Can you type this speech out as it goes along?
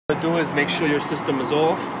What you do is make sure your system is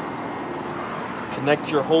off.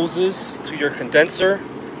 Connect your hoses to your condenser,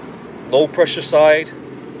 low pressure side,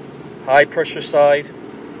 high pressure side.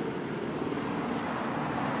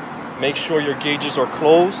 Make sure your gauges are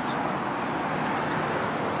closed.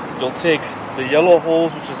 You'll take the yellow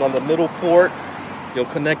hose, which is on the middle port. You'll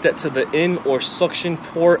connect that to the in or suction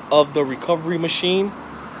port of the recovery machine.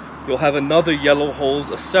 You'll have another yellow hose,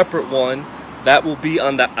 a separate one, that will be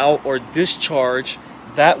on the out or discharge.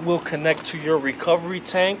 That will connect to your recovery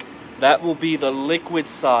tank. That will be the liquid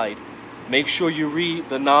side. Make sure you read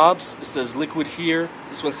the knobs. It says liquid here.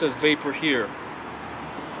 This one says vapor here.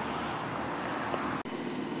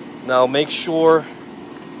 Now make sure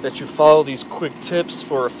that you follow these quick tips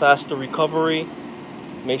for a faster recovery.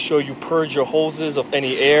 Make sure you purge your hoses of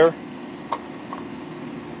any air.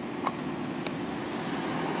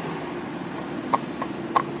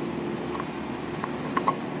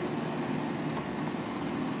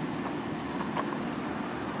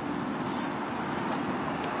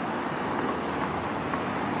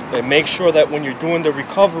 And make sure that when you're doing the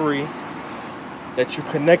recovery, that you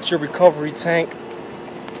connect your recovery tank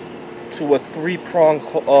to a 3-prong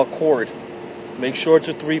cord. Make sure it's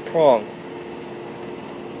a 3-prong.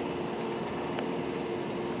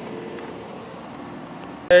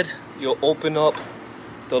 You'll open up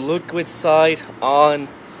the liquid side on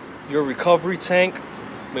your recovery tank.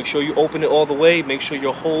 Make sure you open it all the way. Make sure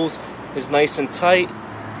your hose is nice and tight.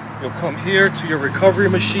 You'll come here to your recovery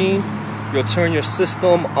machine. You'll turn your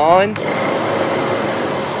system on.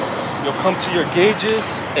 You'll come to your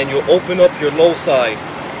gauges and you'll open up your low side.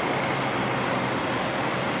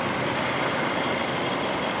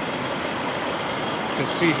 You can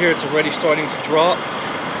see here it's already starting to drop.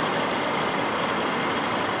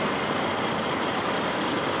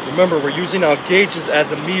 Remember, we're using our gauges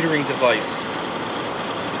as a metering device.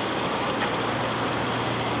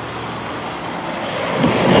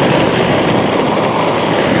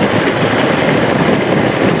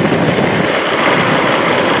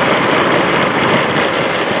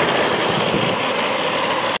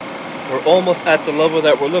 We're almost at the level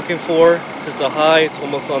that we're looking for. This is the high, it's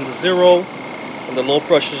almost on the 0, and the low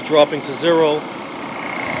pressure is dropping to 0.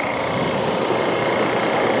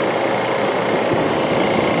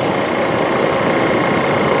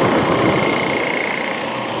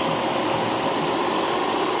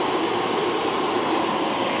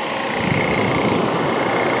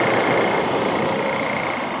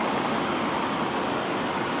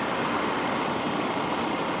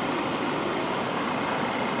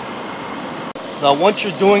 Now once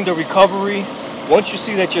you're doing the recovery, once you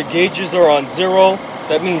see that your gauges are on 0,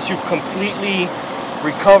 that means you've completely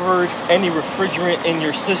recovered any refrigerant in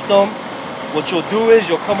your system. What you'll do is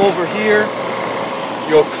you'll come over here,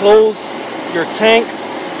 you'll close your tank,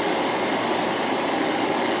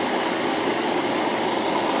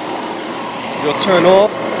 you'll turn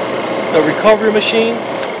off the recovery machine,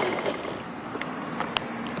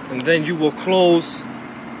 and then you will close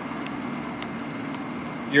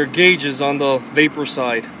your gauges on the vapor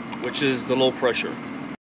side, which is the low pressure.